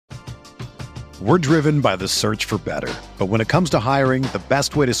We're driven by the search for better. But when it comes to hiring, the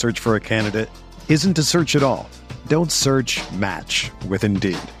best way to search for a candidate isn't to search at all. Don't search, match with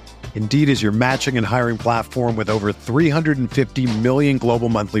Indeed. Indeed is your matching and hiring platform with over 350 million global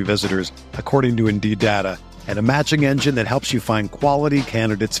monthly visitors, according to Indeed data, and a matching engine that helps you find quality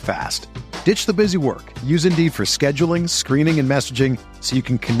candidates fast. Ditch the busy work. Use Indeed for scheduling, screening, and messaging so you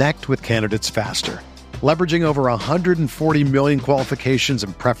can connect with candidates faster. Leveraging over 140 million qualifications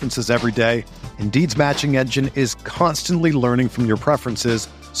and preferences every day, Indeed's matching engine is constantly learning from your preferences,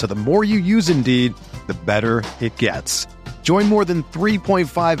 so the more you use Indeed, the better it gets. Join more than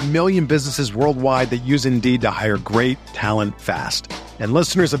 3.5 million businesses worldwide that use Indeed to hire great talent fast. And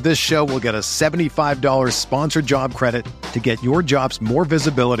listeners of this show will get a $75 sponsored job credit to get your jobs more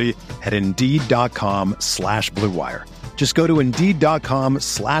visibility at Indeed.com/Blue Wire. Just go to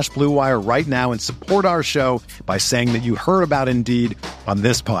Indeed.com/Blue Wire right now and support our show by saying that you heard about Indeed on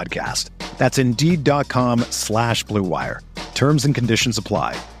this podcast. That's Indeed.com/Blue Wire. Terms and conditions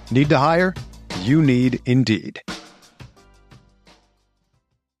apply. Need to hire? You need Indeed.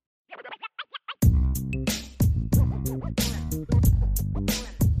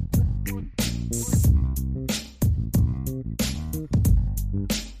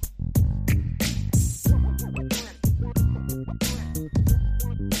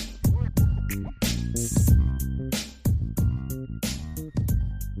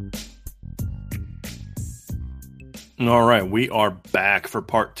 All right, we are back for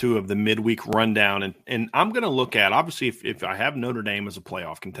part two of the midweek rundown, and I'm going to look at, obviously, if I have Notre Dame as a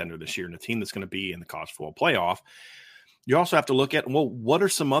playoff contender this year and a team that's going to be in the college football playoff, you also have to look at, well, what are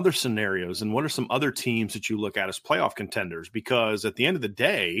some other scenarios and what are some other teams that you look at as playoff contenders? Because at the end of the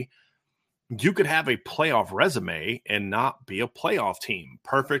day, you could have a playoff resume and not be a playoff team.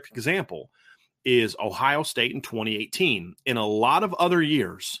 Perfect example is Ohio State in 2018. In a lot of other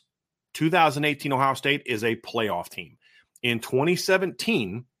years, 2018 Ohio State is a playoff team. In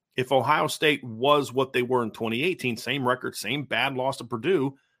 2017, if Ohio State was what they were in 2018, same record, same bad loss to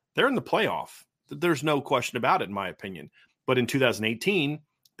Purdue, they're in the playoff. There's no question about it, in my opinion. But in 2018,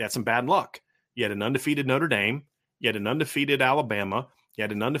 that's some bad luck. You had an undefeated Notre Dame, you had an undefeated Alabama, you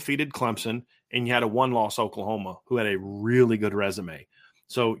had an undefeated Clemson, and you had a one-loss Oklahoma who had a really good resume.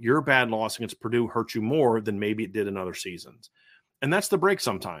 So your bad loss against Purdue hurt you more than maybe it did in other seasons. And that's the break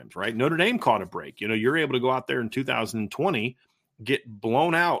sometimes, right? Notre Dame caught a break. You know, you're able to go out there in 2020, get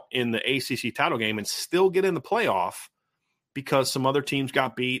blown out in the ACC title game and still get in the playoff because some other teams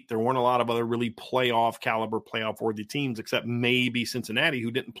got beat. There weren't a lot of other really playoff caliber, playoff worthy teams, except maybe Cincinnati, who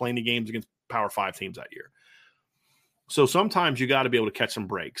didn't play any games against Power 5 teams that year. So sometimes you got to be able to catch some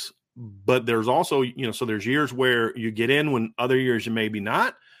breaks. But there's also, you know, so there's years where you get in when other years you maybe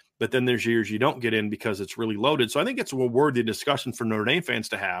not. But then there's years you don't get in because it's really loaded. So I think it's a worthy discussion for Notre Dame fans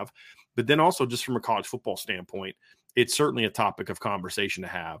to have. But then also just from a college football standpoint, it's certainly a topic of conversation to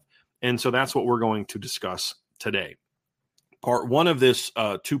have. And so that's what we're going to discuss today. Part one of this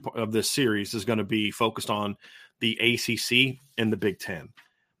series is going to be focused on the ACC and the Big Ten.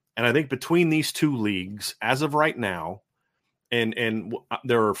 And I think between these two leagues, as of right now, and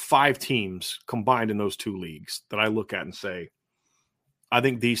there are 5 teams combined in those two leagues that I look at and say, I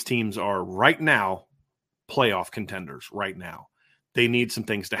think these teams are right now playoff contenders right now. They need some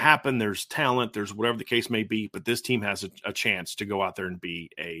things to happen. There's talent. There's whatever the case may be, but this team has a chance to go out there and be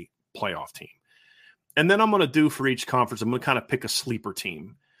a playoff team. And then I'm going to do for each conference, I'm going to kind of pick a sleeper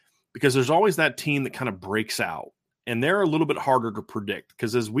team because there's always that team that kind of breaks out. And they're a little bit harder to predict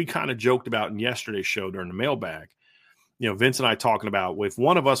because as we kind of joked about in yesterday's show during the mailbag, you know, Vince and I talking about if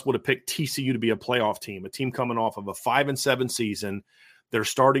one of us would have picked TCU to be a playoff team, a team coming off of a 5-7 season, their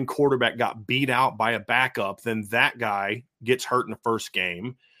starting quarterback got beat out by a backup, then that guy gets hurt in the first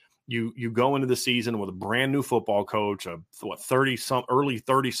game. You go into the season with a brand new football coach, a early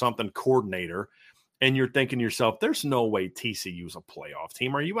 30-something coordinator, and you're thinking to yourself, there's no way TCU is a playoff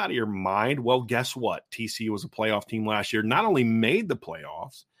team. Are you out of your mind? Well, guess what? TCU was a playoff team last year, not only made the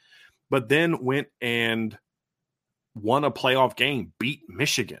playoffs, but then went and won a playoff game, beat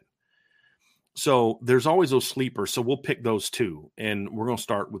Michigan. So there's always those sleepers. So we'll pick those two, and we're going to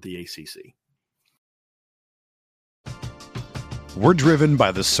start with the ACC. We're driven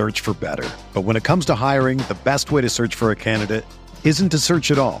by the search for better. But when it comes to hiring, the best way to search for a candidate isn't to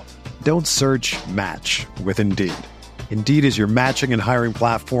search at all. Don't search, match with Indeed. Indeed is your matching and hiring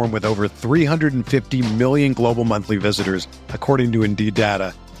platform with over 350 million global monthly visitors, according to Indeed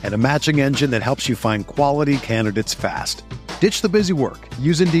data, and a matching engine that helps you find quality candidates fast. Ditch the busy work.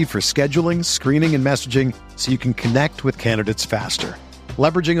 Use Indeed for scheduling, screening, and messaging so you can connect with candidates faster.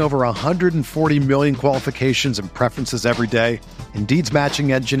 Leveraging over 140 million qualifications and preferences every day, Indeed's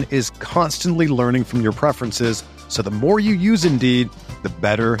matching engine is constantly learning from your preferences, so the more you use Indeed, the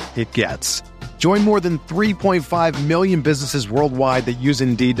better it gets. Join more than 3.5 million businesses worldwide that use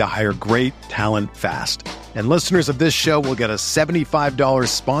Indeed to hire great talent fast. And listeners of this show will get a $75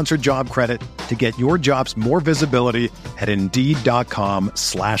 sponsored job credit to get your jobs more visibility at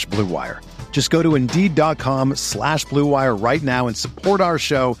Indeed.com/Blue Wire. Just go to Indeed.com/Blue Wire right now and support our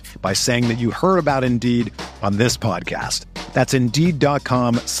show by saying that you heard about Indeed on this podcast. That's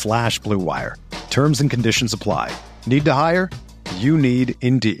Indeed.com/Blue Wire. Terms and conditions apply. Need to hire? You need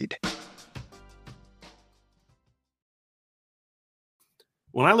Indeed.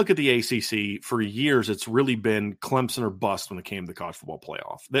 When I look at the ACC, for years, it's really been Clemson or bust when it came to the college football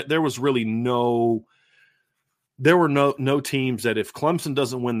playoff. There was really no teams that if Clemson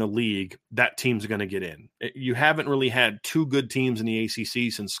doesn't win the league, that team's going to get in. You haven't really had two good teams in the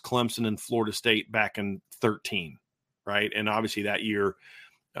ACC since Clemson and Florida State back in 2013, right? And obviously that year,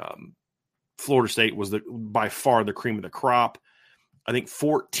 Florida State was by far the cream of the crop. I think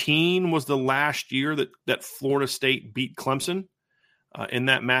 2014 was the last year that Florida State beat Clemson. In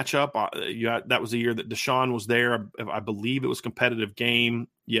that matchup, that was the year that Deshaun was there. I believe it was a competitive game.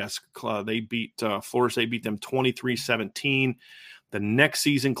 Yes, they beat Florida State, beat them 23-17. The next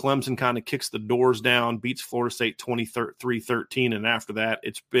season, Clemson kind of kicks the doors down, beats Florida State 23-13, and after that,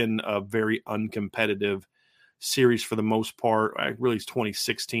 it's been a very uncompetitive series for the most part. Really, it's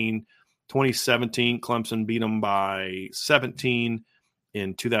 2016. 2017, Clemson beat them by 17.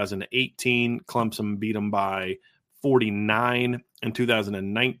 In 2018, Clemson beat them by 49. In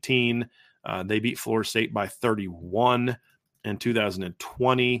 2019, they beat Florida State by 31. In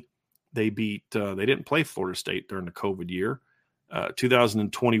 2020, they didn't play Florida State during the COVID year.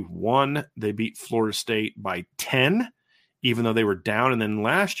 2021, they beat Florida State by 10, even though they were down. And then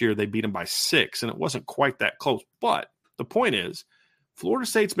last year, they beat them by 6, and it wasn't quite that close. But the point is, Florida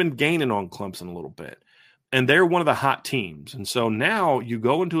State's been gaining on Clemson a little bit, and they're one of the hot teams. And so now you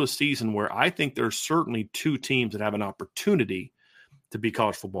go into a season where I think there's certainly two teams that have an opportunity to be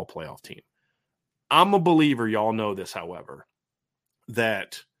college football playoff team. I'm a believer, y'all know this, however,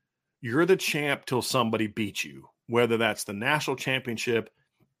 that you're the champ till somebody beats you, whether that's the national championship,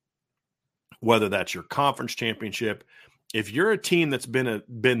 whether that's your conference championship. If you're a team that's been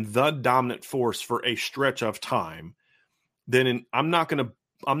the dominant force for a stretch of time, then I'm not going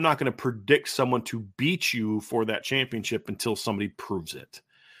to predict someone to beat you for that championship until somebody proves it.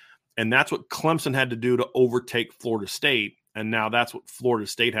 And that's what Clemson had to do to overtake Florida State. And now that's what Florida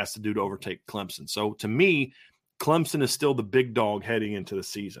State has to do to overtake Clemson. So to me, Clemson is still the big dog heading into the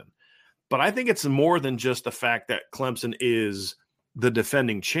season. But I think it's more than just the fact that Clemson is the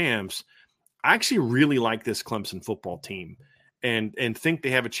defending champs. I actually really like this Clemson football team and think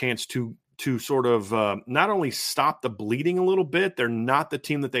they have a chance to sort of not only stop the bleeding a little bit. They're not the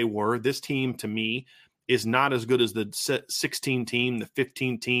team that they were. This team, to me, is not as good as the 16 team, the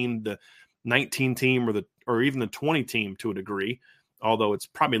 15 team, the 19 team, or even the 20 team to a degree, although it's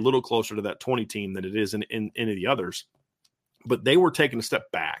probably a little closer to that 20 team than it is in any of the others. But they were taking a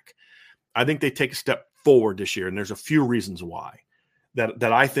step back. I think they take a step forward this year, and there's a few reasons why that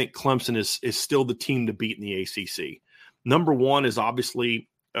I think Clemson is still the team to beat in the ACC. Number one is obviously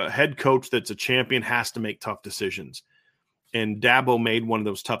a head coach that's a champion has to make tough decisions. And Dabo made one of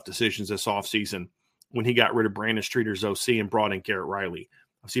those tough decisions this offseason when he got rid of Brandon Streeter's OC and brought in Garrett Riley.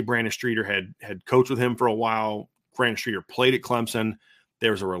 I see Brandon Streeter had coached with him for a while. Brandon Streeter played at Clemson.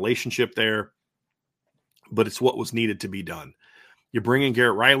 There was a relationship there, but it's what was needed to be done. You bring in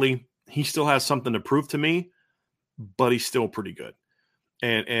Garrett Riley. He still has something to prove to me, but he's still pretty good.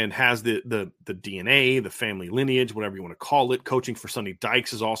 And has the DNA, the family lineage, whatever you want to call it. Coaching for Sonny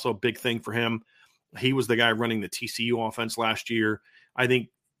Dykes is also a big thing for him. He was the guy running the TCU offense last year. I think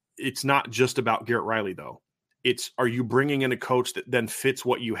it's not just about Garrett Riley, though. It's, are you bringing in a coach that then fits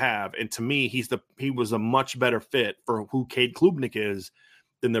what you have? And to me, he was a much better fit for who Cade Klubnik is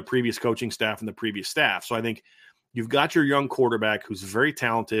than the previous coaching staff and the previous staff. So I think you've got your young quarterback who's very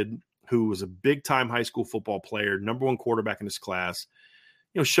talented, who was a big-time high school football player, number one quarterback in his class.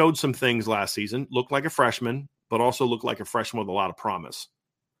 Showed some things last season, looked like a freshman, but also looked like a freshman with a lot of promise.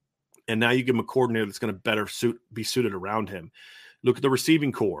 And now you give him a coordinator that's going to be suited around him. Look at the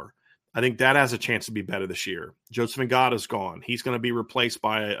receiving core. I think that has a chance to be better this year. Joseph Ngata's gone. He's going to be replaced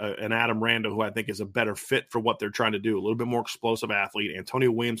by an Adam Randall, who I think is a better fit for what they're trying to do. A little bit more explosive athlete.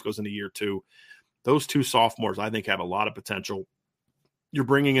 Antonio Williams goes into year 2. Those two sophomores, I think, have a lot of potential. You're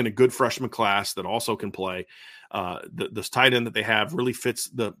bringing in a good freshman class that also can play. This tight end that they have really fits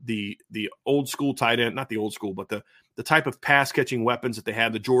the old school tight end, not the old school, but the type of pass catching weapons that they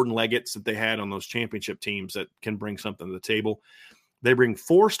had, the Jordan Leggett's that they had on those championship teams that can bring something to the table. They bring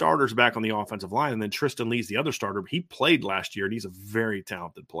 4 starters back on the offensive line, and then Tristan Lee's the other starter. He played last year, and he's a very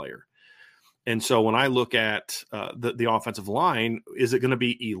talented player. And so when I look at the offensive line, is it going to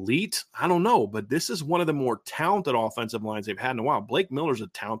be elite? I don't know, but this is one of the more talented offensive lines they've had in a while. Blake Miller's a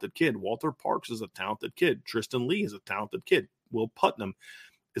talented kid. Walter Parks is a talented kid. Tristan Lee is a talented kid. Will Putnam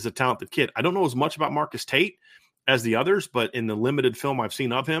is a talented kid. I don't know as much about Marcus Tate as the others, but in the limited film I've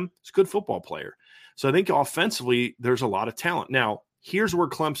seen of him, he's a good football player. So I think offensively, there's a lot of talent. Now, here's where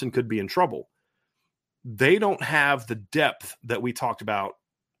Clemson could be in trouble. They don't have the depth that we talked about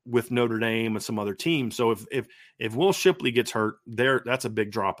with Notre Dame and some other teams. So if Will Shipley gets hurt, that's a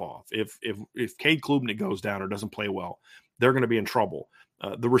big drop off. If Cade Klubnik goes down or doesn't play well, they're going to be in trouble.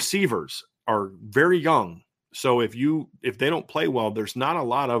 The receivers are very young. So if they don't play well, there's not a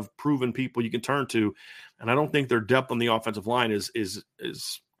lot of proven people you can turn to. And I don't think their depth on the offensive line is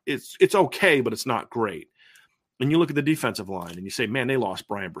it's okay, but it's not great. And you look at the defensive line and you say, man, they lost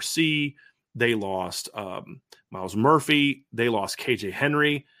Brian Bresee. They lost Miles Murphy. They lost KJ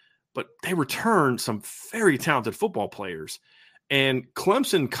Henry, but they returned some very talented football players. And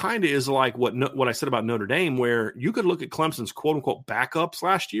Clemson kind of is like what I said about Notre Dame, where you could look at Clemson's quote unquote backups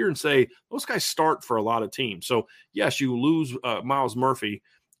last year and say, those guys start for a lot of teams. So yes, you lose Miles Murphy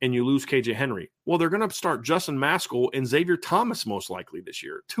and you lose KJ Henry. Well, they're going to start Justin Maskell and Xavier Thomas most likely this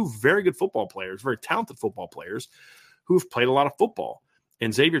year. 2 very good football players, very talented football players who've played a lot of football.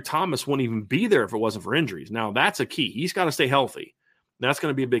 And Xavier Thomas wouldn't even be there if it wasn't for injuries. Now, that's a key. He's got to stay healthy. That's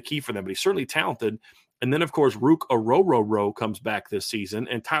going to be a big key for them, but he's certainly talented. And then, of course, Rook Orororo comes back this season,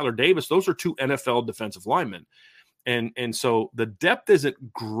 and Tyler Davis. Those are 2 NFL defensive linemen. And so the depth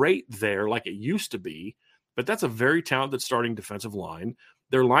isn't great there like it used to be, but that's a very talented starting defensive line.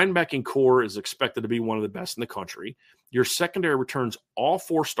 Their linebacking core is expected to be one of the best in the country. Your secondary returns all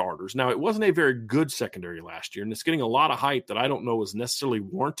 4 starters. Now, it wasn't a very good secondary last year, and it's getting a lot of hype that I don't know is necessarily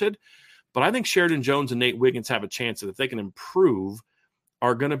warranted. But I think Sheridan Jones and Nate Wiggins have a chance that if they can improve,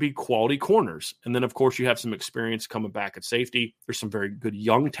 are going to be quality corners. And then, of course, you have some experience coming back at safety. There's some very good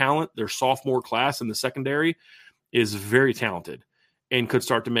young talent. Their sophomore class in the secondary is very talented and could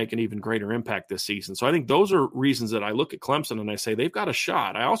start to make an even greater impact this season. So I think those are reasons that I look at Clemson and I say they've got a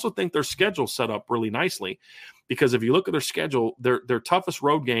shot. I also think their schedule set up really nicely because if you look at their schedule, their toughest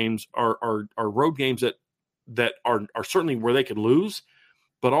road games are road games that are certainly where they could lose,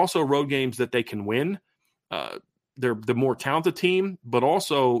 but also road games that they can win. They're the more talented team, but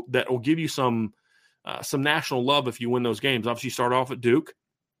also that will give you some national love if you win those games. Obviously, you start off at Duke.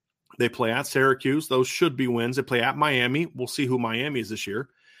 They play at Syracuse. Those should be wins. They play at Miami. We'll see who Miami is this year.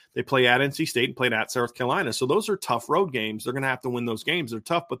 They play at NC State and played at South Carolina. So those are tough road games. They're going to have to win those games. They're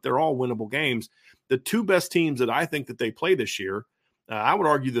tough, but they're all winnable games. The 2 best teams that I think that they play this year, I would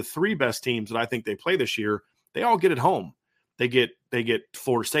argue the 3 best teams that I think they play this year, they all get at home. They get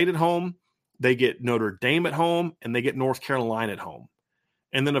Florida State at home. They get Notre Dame at home, and they get North Carolina at home.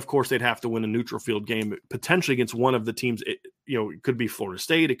 And then, of course, they'd have to win a neutral field game, potentially against one of the teams. It could be Florida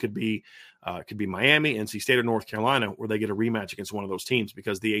State. It could be Miami, NC State, or North Carolina, where they get a rematch against one of those teams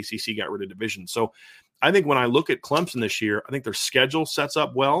because the ACC got rid of division. So I think when I look at Clemson this year, I think their schedule sets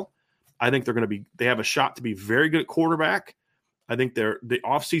up well. I think they have a shot to be very good at quarterback. I think the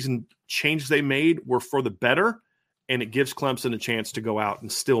offseason changes they made were for the better, and it gives Clemson a chance to go out and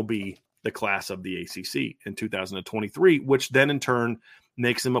still be the class of the ACC in 2023, which then in turn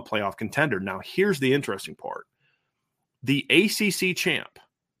makes them a playoff contender. Now, here's the interesting part. The ACC champ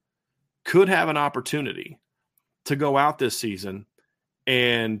could have an opportunity to go out this season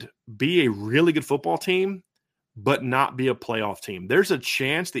and be a really good football team, but not be a playoff team. There's a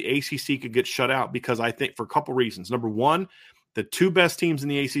chance the ACC could get shut out because I think for a couple reasons. Number one, the 2 best teams in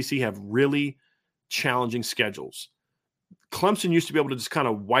the ACC have really challenging schedules. Clemson used to be able to just kind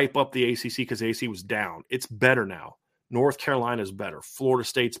of wipe up the ACC because the ACC was down. It's better now. North Carolina's better. Florida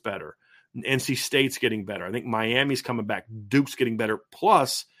State's better. NC State's getting better. I think Miami's coming back. Duke's getting better.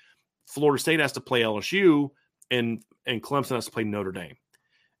 Plus, Florida State has to play LSU, and Clemson has to play Notre Dame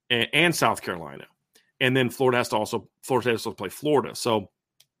and South Carolina. And then Florida State has to play Florida. So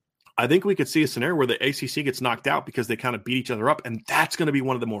I think we could see a scenario where the ACC gets knocked out because they kind of beat each other up, and that's going to be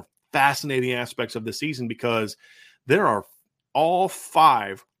one of the more fascinating aspects of the season because there are all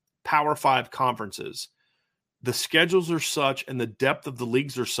 5 Power 5 conferences. The schedules are such and the depth of the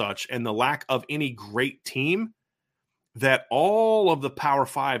leagues are such and the lack of any great team that all of the Power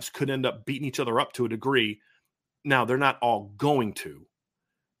 5s could end up beating each other up to a degree. Now, they're not all going to,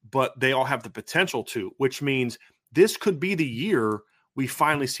 but they all have the potential to, which means this could be the year we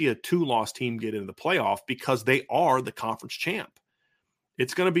finally see a 2-loss team get into the playoff because they are the conference champ.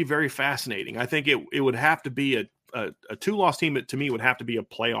 It's going to be very fascinating. I think it would have to be a 2-loss team. To me, would have to be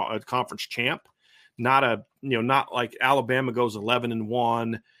a conference champ, not like Alabama goes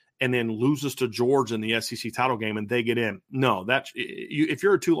 11-1 and then loses to Georgia in the SEC title game and they get in. No, if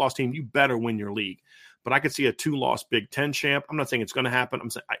you're a 2-loss team, you better win your league. But I could see a 2-loss Big Ten champ. I'm not saying it's going to happen. I'm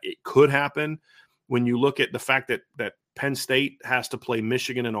saying it could happen. When you look at the fact that Penn State has to play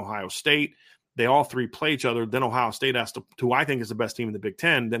Michigan and Ohio State, they all three play each other. Then Ohio State has to, who I think is the best team in the Big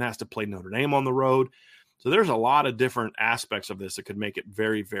Ten, then has to play Notre Dame on the road. So there's a lot of different aspects of this that could make it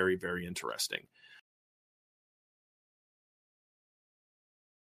very, very, very interesting.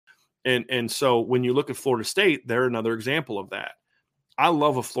 And so when you look at Florida State, they're another example of that. I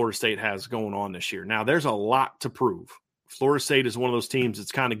love what Florida State has going on this year. Now, there's a lot to prove. Florida State is one of those teams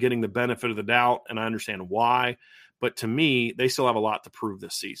that's kind of getting the benefit of the doubt, and I understand why. But to me, they still have a lot to prove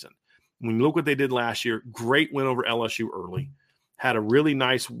this season. When you look what they did last year, great win over LSU early, had a really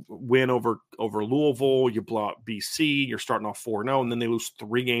nice win over Louisville. You blow out BC, you're starting off 4-0, and then they lose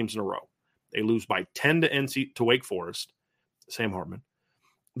 3 games in a row. They lose by 10 to Wake Forest, Sam Hartman.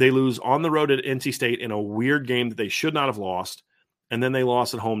 They lose on the road at NC State in a weird game that they should not have lost. And then they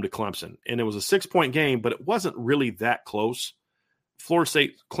lost at home to Clemson. And it was a 6-point game, but it wasn't really that close. Florida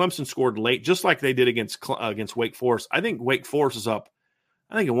State, Clemson scored late, just like they did against Wake Forest. I think Wake Forest is up.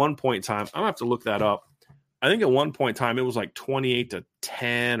 I think at one point in time, I'll have to look that up. I think at one point in time, it was like 28-10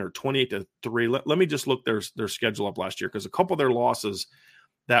 or 28-3. Let me just look their schedule up last year, because a couple of their losses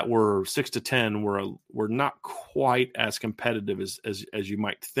that were 6-10 were not quite as competitive as you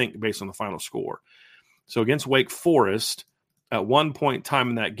might think based on the final score. So against Wake Forest, at one point in time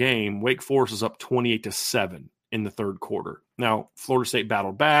in that game, Wake Forest is up 28-7 in the third quarter. Now, Florida State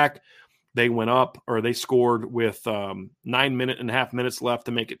battled back. They went up, or they scored with 9.5 minutes left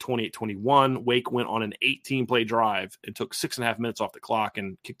to make it 28-21. Wake went on an 18-play drive and took 6.5 minutes off the clock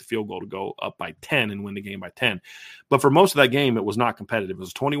and kicked the field goal to go up by 10 and win the game by 10. But for most of that game, it was not competitive. It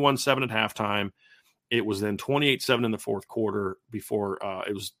was 21-7 at halftime. It was then 28-7 in the fourth quarter before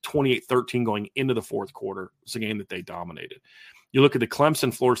it was 28-13 going into the fourth quarter. It's a game that they dominated. You look at the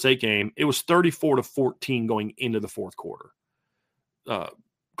Clemson-Florida State game, it was 34-14 going into the fourth quarter.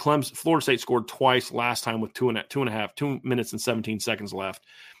 Florida State scored twice last time with 2 minutes and 17 seconds left.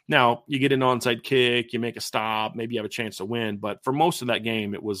 Now, you get an onside kick, you make a stop, maybe you have a chance to win. But for most of that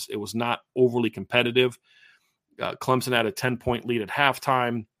game, it was not overly competitive. Clemson had a 10-point lead at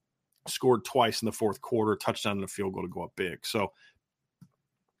halftime, scored twice in the fourth quarter, touchdown and a field goal to go up big. So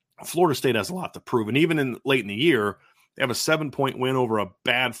Florida State has a lot to prove. And even late in the year, they have a 7-point win over a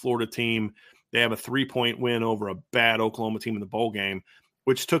bad Florida team. They have a 3-point win over a bad Oklahoma team in the bowl game,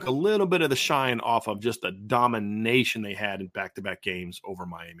 which took a little bit of the shine off of just the domination they had in back-to-back games over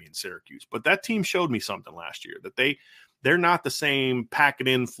Miami and Syracuse. But that team showed me something last year, that they're not the same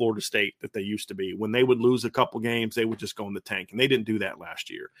pack-it-in Florida State that they used to be. When they would lose a couple games, they would just go in the tank, and they didn't do that last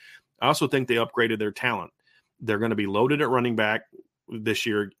year. I also think they upgraded their talent. They're going to be loaded at running back this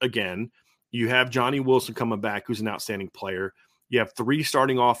year again. You have Johnny Wilson coming back, who's an outstanding player. You have 3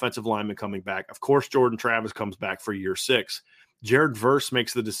 starting offensive linemen coming back. Of course, Jordan Travis comes back for year 6. Jared Verse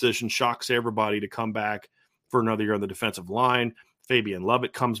makes the decision, shocks everybody, to come back for another year on the defensive line. Fabian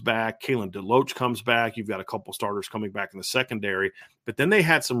Lovett comes back. Kalen DeLoach comes back. You've got a couple starters coming back in the secondary. But then they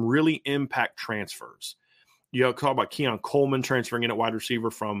had some really impact transfers. You know, talk about Keon Coleman transferring in at wide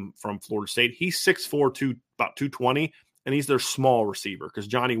receiver from Florida State. He's 6'4", about 220, and he's their small receiver because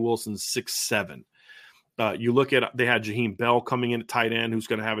Johnny Wilson's 6'7". You look at, they had Jaheim Bell coming in at tight end, who's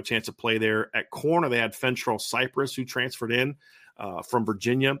going to have a chance to play there. At corner, they had Fentrell Cypress, who transferred in from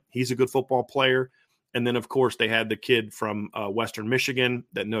Virginia. He's a good football player. And then, of course, they had the kid from Western Michigan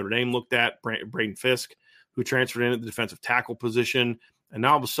that Notre Dame looked at, Braden Fisk, who transferred in at the defensive tackle position. And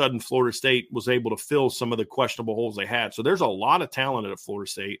now all of a sudden, Florida State was able to fill some of the questionable holes they had. So there's a lot of talent at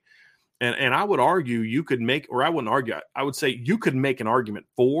Florida State. And I would argue you could make, or I wouldn't argue, I would say you could make an argument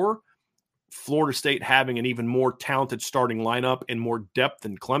for Florida State having an even more talented starting lineup and more depth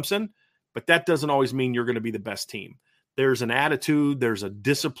than Clemson. But that doesn't always mean you're going to be the best team. There's an attitude, there's a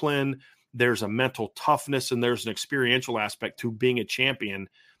discipline, there's a mental toughness, and there's an experiential aspect to being a champion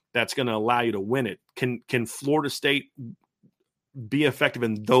that's going to allow you to win it. Can Florida State be effective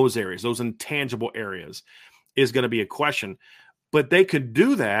in those areas, those intangible areas, is going to be a question. But they could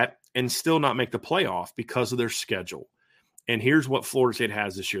do that and still not make the playoff because of their schedule. And here's what Florida State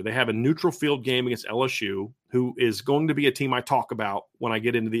has this year. They have a neutral field game against LSU, who is going to be a team I talk about when I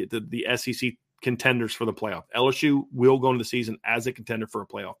get into the SEC contenders for the playoff. LSU will go into the season as a contender for a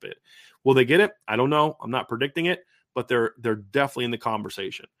playoff bid. Will they get it? I don't know. I'm not predicting it, but they're definitely in the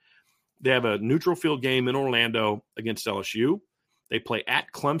conversation. They have a neutral field game in Orlando against LSU. They play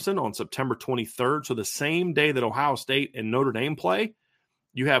at Clemson on September 23rd. So the same day that Ohio State and Notre Dame play,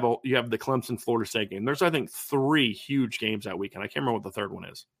 you have the Clemson-Florida State game. There's, I think, 3 huge games that weekend. I can't remember what the third one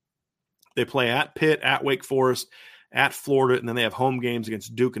is. They play at Pitt, at Wake Forest, at Florida, and then they have home games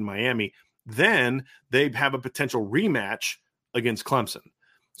against Duke and Miami. Then they have a potential rematch against Clemson.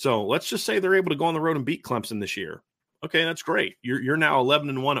 So let's just say they're able to go on the road and beat Clemson this year. Okay, that's great. You're now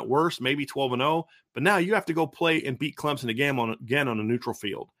 11-1 at worst, maybe 12-0, but now you have to go play and beat Clemson again on a neutral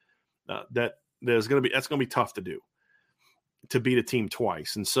field. That's going to be tough to do, to beat a team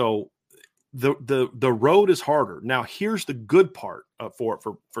twice. And so the road is harder. Now here's the good part for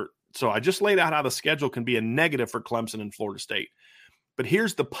so I just laid out how the schedule can be a negative for Clemson and Florida State. But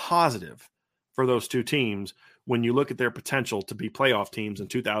here's the positive for those two teams when you look at their potential to be playoff teams in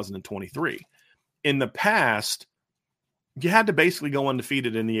 2023. In the past, you had to basically go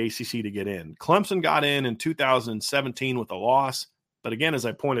undefeated in the ACC to get in. Clemson got in 2017 with a loss. But again, as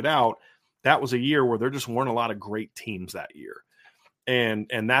I pointed out, that was a year where there just weren't a lot of great teams that year.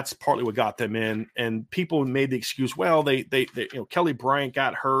 And that's partly what got them in. And people made the excuse, well, they Kelly Bryant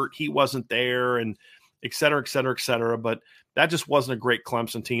got hurt. He wasn't there, and et cetera, et cetera, et cetera. But that just wasn't a great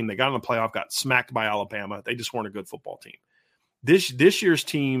Clemson team. They got in the playoff, got smacked by Alabama. They just weren't a good football team. This year's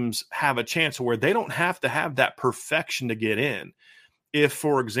teams have a chance where they don't have to have that perfection to get in. If,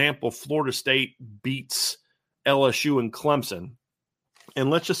 for example, Florida State beats LSU and Clemson, and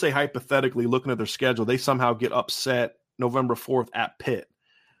let's just say hypothetically, looking at their schedule, they somehow get upset November 4th at Pitt,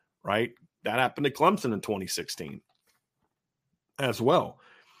 right? That happened to Clemson in 2016 as well.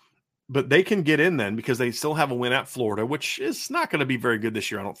 But they can get in then because they still have a win at Florida, which is not going to be very good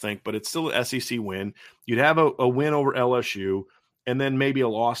this year, I don't think, but it's still an SEC win. You'd have a win over LSU, and then maybe a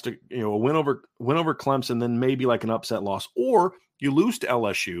loss to, a win over Clemson, then maybe like an upset loss. Or you lose to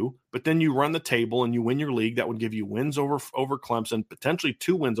LSU, but then you run the table and you win your league. That would give you wins over Clemson, potentially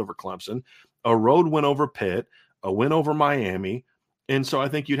 2 wins over Clemson, a road win over Pitt, a win over Miami. And so I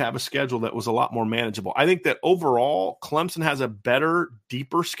think you'd have a schedule that was a lot more manageable. I think that overall, Clemson has a better,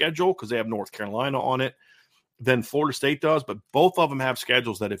 deeper schedule because they have North Carolina on it than Florida State does. But both of them have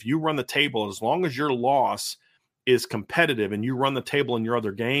schedules that if you run the table, as long as your loss is competitive and you run the table in your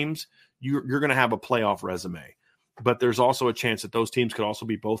other games, you're going to have a playoff resume. But there's also a chance that those teams could also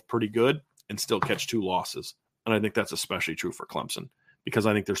be both pretty good and still catch 2 losses. And I think that's especially true for Clemson because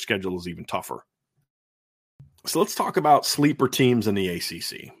I think their schedule is even tougher. So let's talk about sleeper teams in the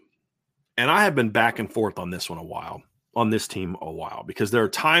ACC. And I have been back and forth on this team a while, because there are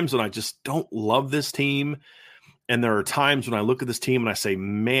times when I just don't love this team. And there are times when I look at this team and I say,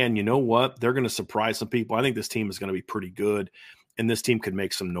 man, you know what? They're going to surprise some people. I think this team is going to be pretty good, and this team could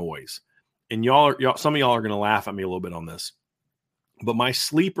make some noise. And some of y'all are going to laugh at me a little bit on this. But my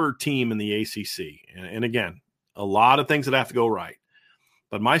sleeper team in the ACC, and again, a lot of things that have to go right,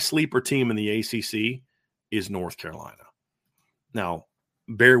 but my sleeper team in the ACC is North Carolina. Now,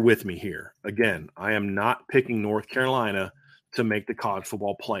 bear with me here. Again, I am not picking North Carolina to make the college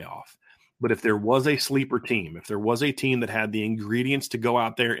football playoff. But if there was a sleeper team, if there was a team that had the ingredients to go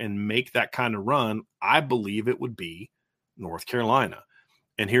out there and make that kind of run, I believe it would be North Carolina.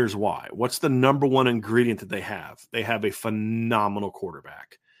 And here's why. What's the number one ingredient that they have? They have a phenomenal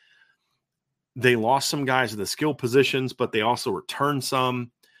quarterback. They lost some guys at the skill positions, but they also returned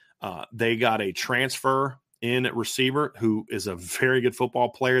some. They got a transfer in at receiver who is a very good football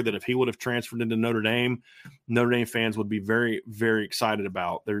player that if he would have transferred into Notre Dame fans would be very, very excited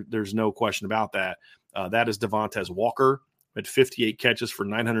about. There's no question about that. That is Devontae Walker, had 58 catches for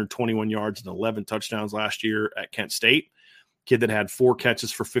 921 yards and 11 touchdowns last year at Kent State. Kid that had 4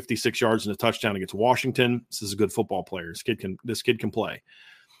 catches for 56 yards and a touchdown against Washington. This is a good football player. This kid can play.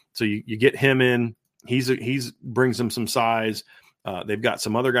 So you get him in. He's brings them some size. They've got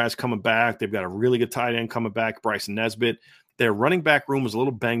some other guys coming back. They've got a really good tight end coming back, Bryson Nesbitt. Their running back room was a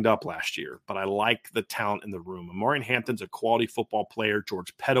little banged up last year, but I like the talent in the room. Amarian Hampton's a quality football player.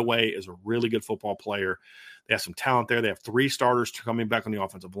 George Pettaway is a really good football player. They have some talent there. They have 3 starters coming back on the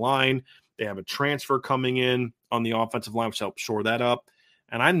offensive line. They have a transfer coming in on the offensive line, which helps shore that up.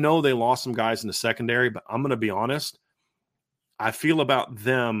 And I know they lost some guys in the secondary, but I'm going to be honest. I feel about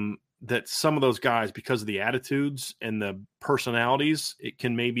them that some of those guys, because of the attitudes and the personalities, it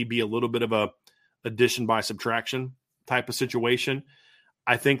can maybe be a little bit of a addition by subtraction type of situation.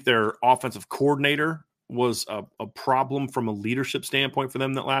 I think their offensive coordinator was a problem from a leadership standpoint for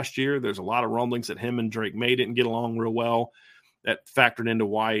them that last year. There's a lot of rumblings that him and Drake May didn't get along real well. that factored into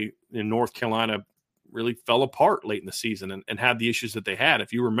why North Carolina really fell apart late in the season and had the issues that they had.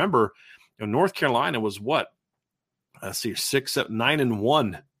 If you remember, North Carolina was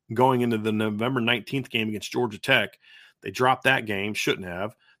 9-1 going into the November 19th game against Georgia Tech. They dropped that game, shouldn't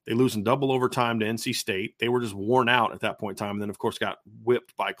have. They lose in double overtime to NC State. They were just worn out at that point in time, and then of course got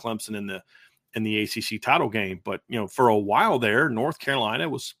whipped by Clemson in the ACC title game. But for a while there, North Carolina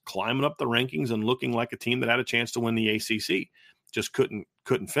was climbing up the rankings and looking like a team that had a chance to win the ACC. Just couldn't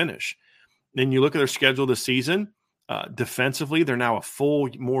finish. Then you look at their schedule this season. Defensively, they're now a full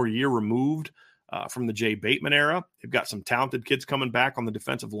more year removed from the Jay Bateman era. They've got some talented kids coming back on the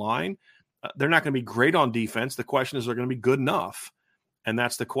defensive line. They're not going to be great on defense. The question is, they're going to be good enough. And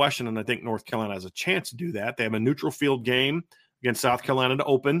that's the question. And I think North Carolina has a chance to do that. They have a neutral field game against South Carolina to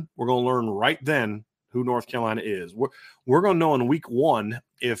open. We're going to learn right then who North Carolina is. We're going to know in week 1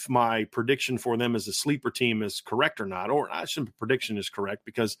 if my prediction for them as a sleeper team is correct or not. Or I shouldn't, prediction is correct,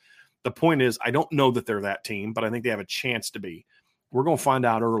 because the point is, I don't know that they're that team, but I think they have a chance to be. We're going to find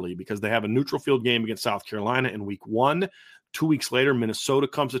out early because they have a neutral field game against South Carolina in week 1. 2 weeks later, Minnesota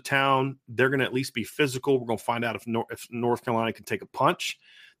comes to town. They're going to at least be physical. We're going to find out if North Carolina can take a punch.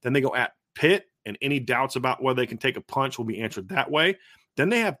 Then they go at Pitt, and any doubts about whether they can take a punch will be answered that way. Then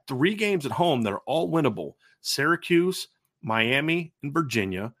they have 3 games at home that are all winnable: Syracuse, Miami, and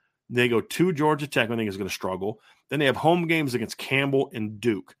Virginia. They go to Georgia Tech, I think is going to struggle. Then they have home games against Campbell and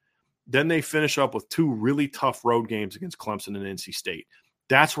Duke. Then they finish up with 2 really tough road games against Clemson and NC State.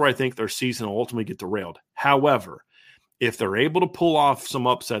 That's where I think their season will ultimately get derailed. However, if they're able to pull off some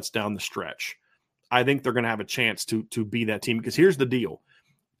upsets down the stretch, I think they're going to have a chance to be that team. Because here's the deal.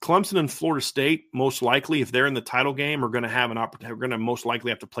 Clemson and Florida State, most likely, if they're in the title game, are going to have an opportunity. We're going to most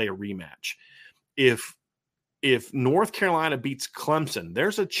likely have to play a rematch. If North Carolina beats Clemson,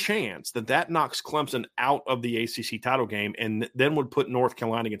 there's a chance that knocks Clemson out of the ACC title game and then would put North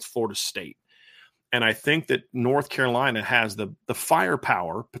Carolina against Florida State. And I think that North Carolina has the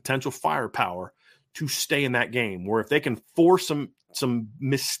firepower, potential firepower, to stay in that game, where if they can force some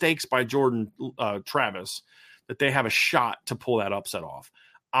mistakes by Jordan Travis, that they have a shot to pull that upset off.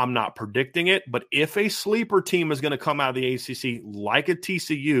 I'm not predicting it, but if a sleeper team is going to come out of the ACC like a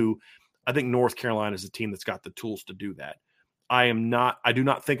TCU, I think North Carolina is a team that's got the tools to do that. I do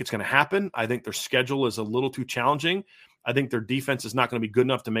not think it's going to happen. I think their schedule is a little too challenging. I think their defense is not going to be good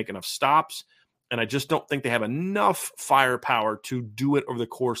enough to make enough stops. And I just don't think they have enough firepower to do it over the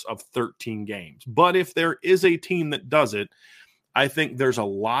course of 13 games. But if there is a team that does it, I think there's a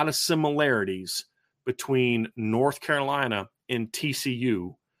lot of similarities between North Carolina and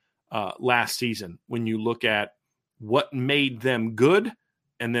TCU last season when you look at what made them good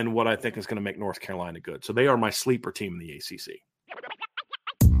and then what I think is going to make North Carolina good. So they are my sleeper team in the ACC.